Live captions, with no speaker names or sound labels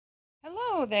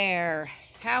Hello there.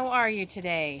 How are you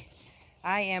today?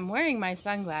 I am wearing my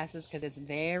sunglasses because it's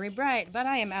very bright, but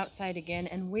I am outside again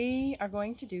and we are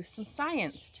going to do some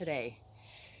science today.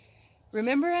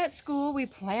 Remember at school we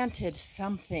planted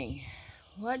something.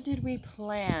 What did we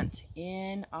plant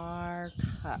in our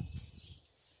cups?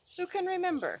 Who can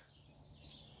remember?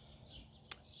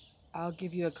 I'll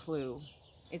give you a clue.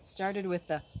 It started with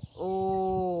the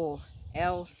O,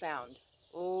 L sound.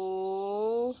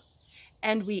 O.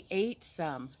 And we ate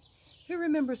some. Who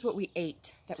remembers what we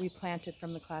ate that we planted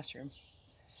from the classroom?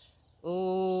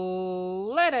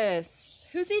 Oh, lettuce.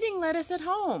 Who's eating lettuce at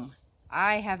home?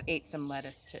 I have ate some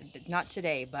lettuce, not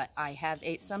today, but I have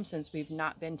ate some since we've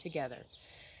not been together.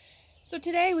 So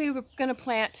today we were going to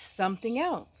plant something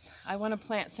else. I want to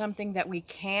plant something that we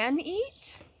can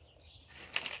eat.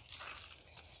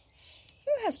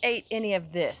 Who has ate any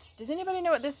of this? Does anybody know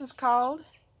what this is called?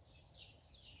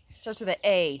 It starts with an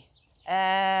A.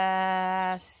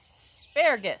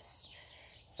 Asparagus.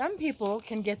 Some people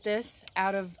can get this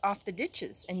off the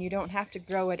ditches and you don't have to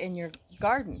grow it in your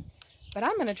garden. But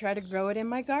I'm going to try to grow it in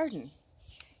my garden.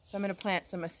 So I'm going to plant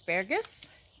some asparagus.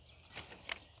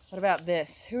 What about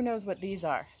this? Who knows what these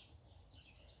are?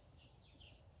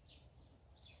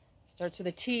 Starts with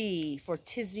a T for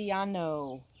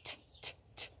Tiziano.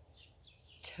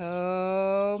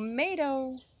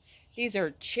 Tomato. These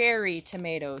are cherry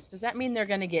tomatoes. Does that mean they're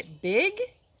going to get big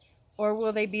or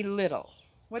will they be little?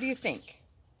 What do you think?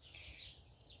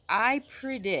 I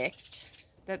predict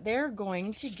that they're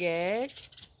going to get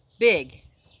big.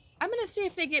 I'm going to see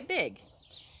if they get big.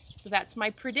 So that's my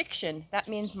prediction. That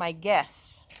means my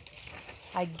guess.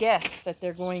 I guess that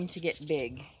they're going to get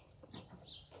big.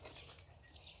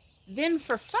 Then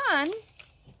for fun,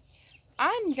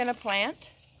 I'm going to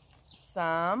plant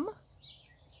some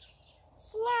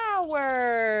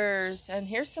flowers. And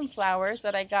here's some flowers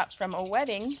that I got from a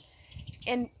wedding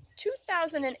in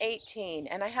 2018.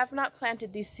 And I have not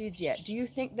planted these seeds yet. Do you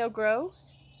think they'll grow?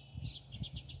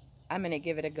 I'm going to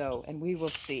give it a go and we will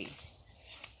see.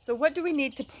 So what do we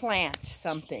need to plant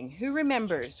something? Who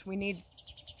remembers? We need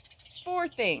 4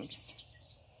 things.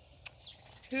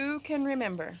 Who can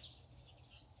remember?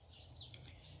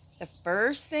 The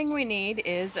first thing we need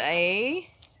is a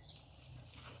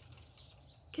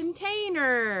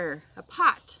container, a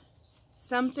pot,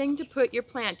 something to put your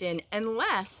plant in,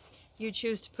 unless you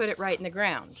choose to put it right in the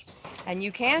ground. And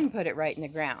you can put it right in the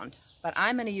ground, but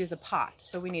I'm going to use a pot.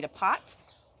 So we need a pot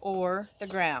or the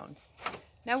ground.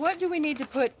 Now what do we need to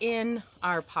put in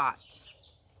our pot?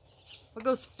 What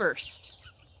goes first?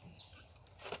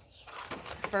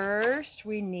 First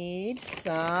we need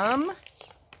some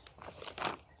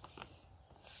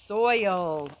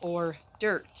soil or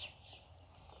dirt.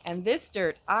 And this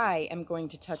dirt I am going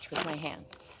to touch with my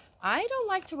hands. I don't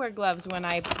like to wear gloves when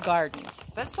I garden,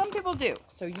 but some people do.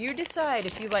 So you decide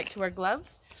if you like to wear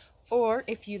gloves or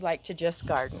if you like to just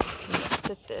garden. Let's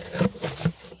sit this.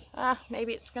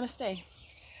 Maybe it's going to stay.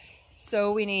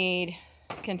 So we need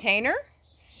container,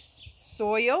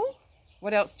 soil.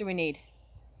 What else do we need?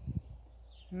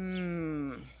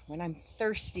 When I'm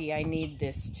thirsty, I need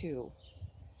this too.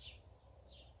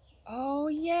 Oh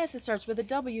yes, it starts with a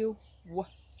W.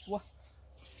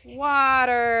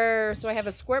 Water. So I have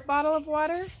a squirt bottle of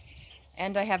water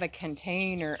and I have a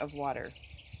container of water.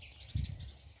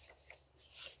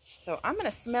 So I'm going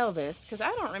to smell this because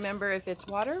I don't remember if it's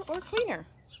water or cleaner.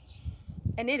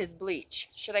 And it is bleach.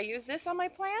 Should I use this on my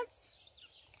plants?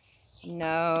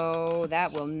 No,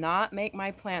 that will not make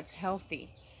my plants healthy.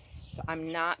 So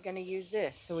I'm not going to use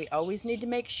this. So we always need to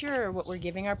make sure what we're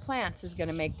giving our plants is going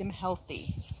to make them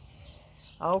healthy.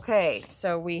 Okay,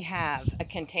 so we have a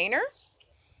container,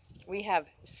 we have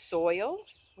soil,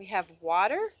 we have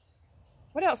water.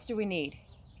 What else do we need?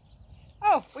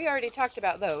 Oh, we already talked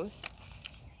about those.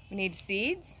 We need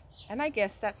seeds, and I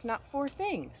guess that's not 4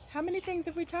 things. How many things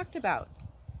have we talked about?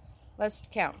 Let's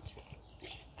count.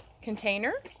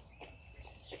 Container,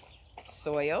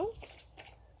 soil,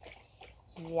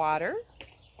 water,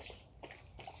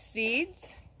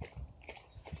 seeds.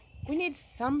 We need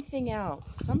something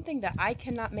else, something that I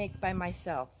cannot make by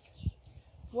myself.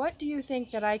 What do you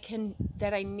think that I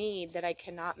need that I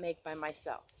cannot make by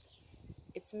myself?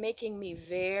 It's making me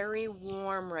very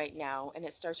warm right now, and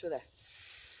it starts with a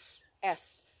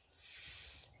S.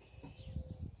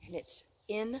 And it's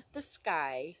in the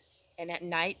sky, and at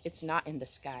night it's not in the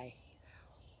sky.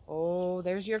 Oh,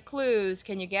 there's your clues.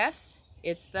 Can you guess?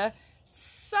 It's the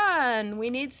sun. We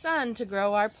need sun to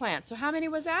grow our plants. So how many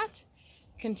was that?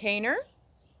 Container,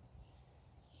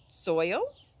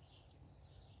 soil,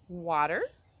 water,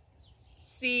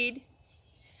 seed,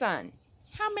 sun.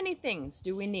 How many things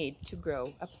do we need to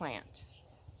grow a plant?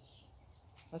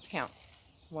 Let's count.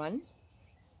 1,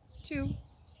 2,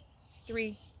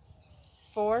 3,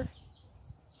 4,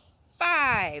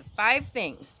 5. 5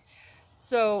 things.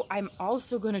 So I'm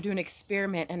also going to do an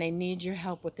experiment, and I need your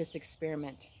help with this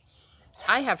experiment.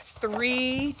 I have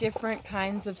 3 different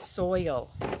kinds of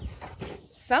soil.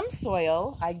 Some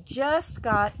soil I just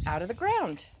got out of the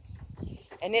ground,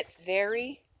 and it's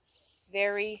very,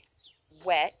 very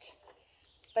wet,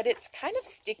 but it's kind of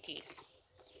sticky,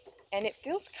 and it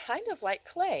feels kind of like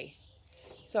clay.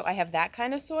 So I have that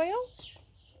kind of soil,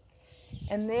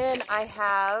 and then I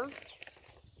have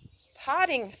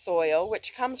potting soil,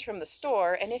 which comes from the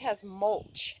store, and it has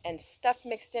mulch and stuff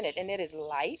mixed in it, and it is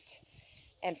light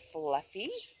and fluffy,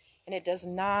 and it does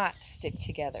not stick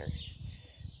together.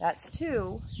 That's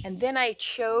 2. And then I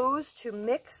chose to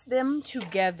mix them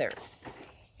together,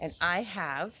 and I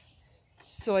have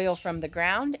soil from the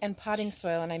ground and potting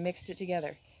soil, and I mixed it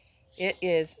together. It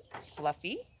is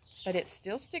fluffy, but it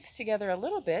still sticks together a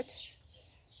little bit,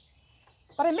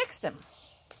 but I mixed them.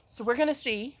 So we're going to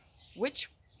see which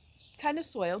kind of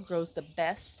soil grows the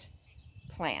best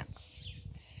plants.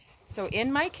 So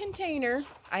in my container,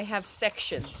 I have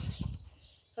sections.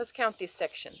 Let's count these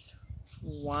sections.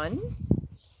 1,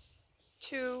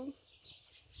 2,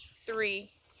 3,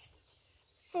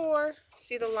 4.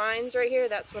 See the lines right here?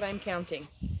 That's what I'm counting.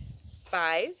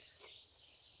 5,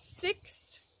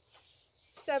 6,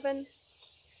 7,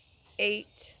 8,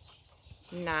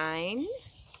 9,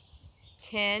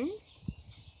 10,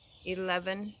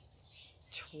 11,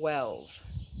 12.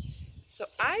 So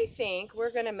I think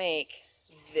we're going to make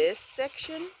this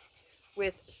section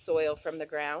with soil from the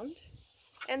ground,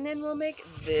 and then we'll make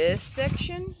this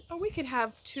section, or we could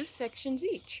have 2 sections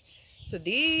each. So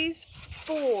these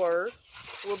 4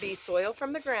 will be soil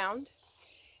from the ground,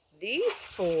 these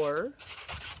 4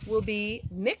 will be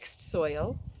mixed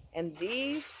soil, and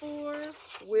these 4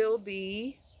 will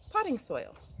be potting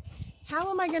soil. How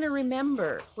am I going to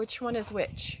remember which one is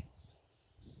which?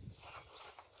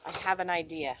 I have an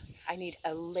idea. I need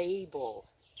a label.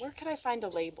 Where could I find a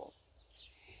label?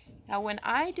 Now, when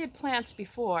I did plants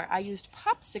before, I used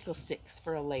popsicle sticks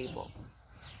for a label.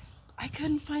 I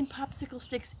couldn't find popsicle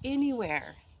sticks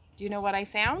anywhere. Do you know what I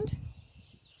found?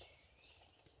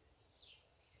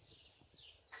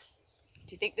 Do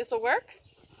you think this will work?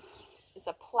 It's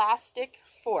a plastic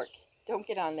fork. Don't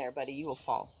get on there, buddy. You will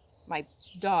fall. My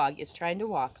dog is trying to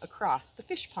walk across the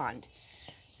fish pond.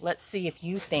 Let's see if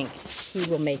you think he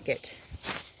will make it.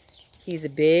 He's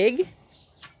big,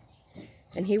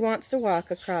 and he wants to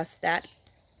walk across that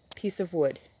piece of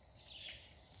wood.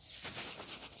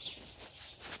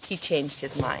 He changed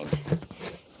his mind.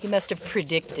 He must have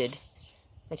predicted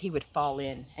that he would fall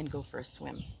in and go for a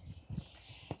swim.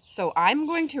 So I'm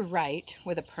going to write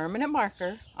with a permanent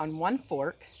marker on one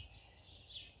fork.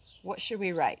 What should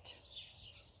we write?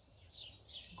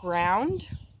 Ground?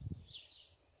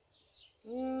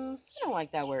 I don't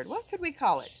like that word. What could we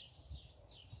call it?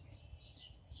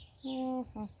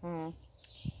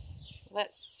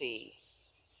 Let's see.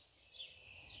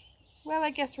 Well, I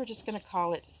guess we're just going to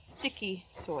call it sticky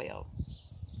soil.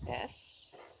 S-T-I.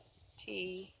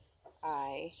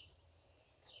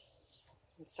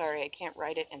 I'm sorry, I can't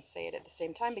write it and say it at the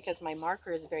same time because my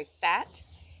marker is very fat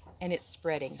and it's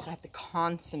spreading, so I have to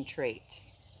concentrate.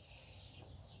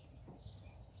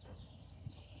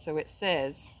 So it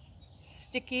says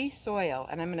sticky soil,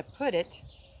 and I'm going to put it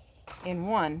in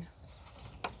one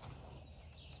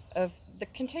of the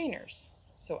containers.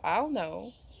 So I'll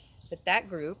know that that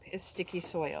group is sticky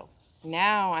soil.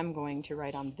 Now I'm going to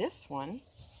write on this one,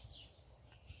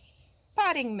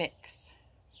 potting mix.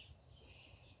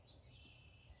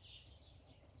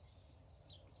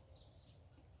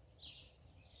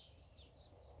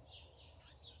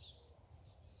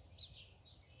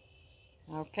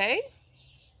 Okay.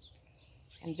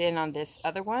 And then on this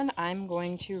other one, I'm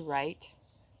going to write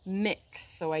mix,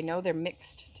 so I know they're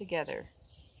mixed together.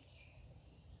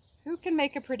 Who can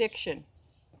make a prediction?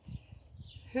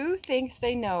 Who thinks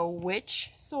they know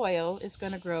which soil is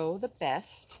going to grow the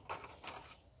best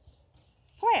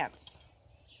plants?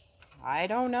 I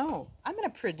don't know. I'm going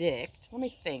to predict. Let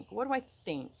me think. What do I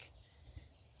think?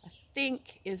 A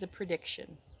think is a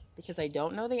prediction because I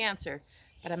don't know the answer,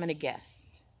 but I'm going to guess.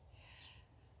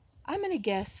 I'm going to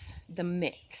guess the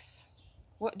mix.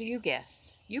 What do you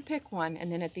guess? You pick one,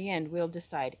 and then at the end we'll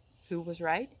decide who was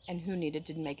right and who needed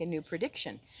to make a new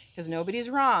prediction. Because nobody's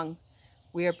wrong.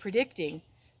 We are predicting,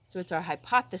 so it's our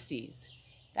hypotheses.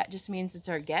 That just means it's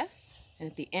our guess, and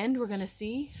at the end we're going to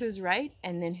see who's right,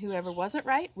 and then whoever wasn't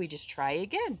right, we just try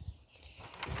again.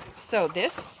 So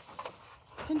this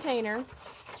container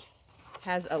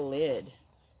has a lid.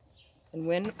 And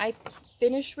when I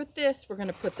finish with this, we're going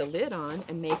to put the lid on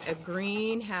and make a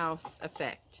greenhouse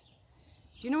effect.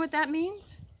 Do you know what that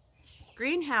means?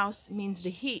 Greenhouse means the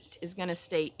heat is going to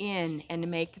stay in and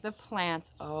make the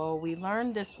plants, oh, we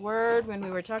learned this word when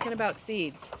we were talking about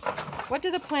seeds. What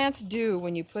do the plants do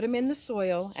when you put them in the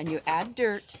soil and you add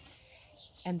dirt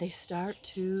and they start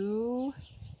to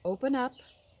open up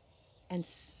and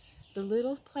the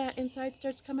little plant inside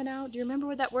starts coming out? Do you remember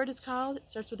what that word is called? It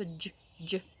starts with a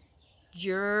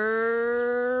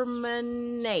germinate.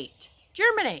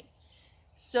 Germinate.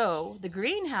 So the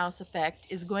greenhouse effect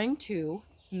is going to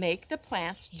make the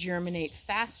plants germinate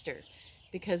faster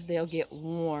because they'll get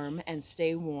warm and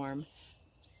stay warm,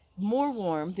 more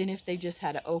warm than if they just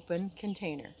had an open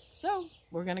container. So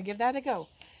we're going to give that a go.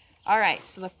 All right,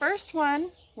 so the first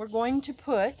one, we're going to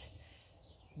put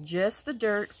just the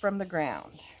dirt from the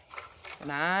ground.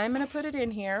 And I'm going to put it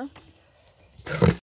in here.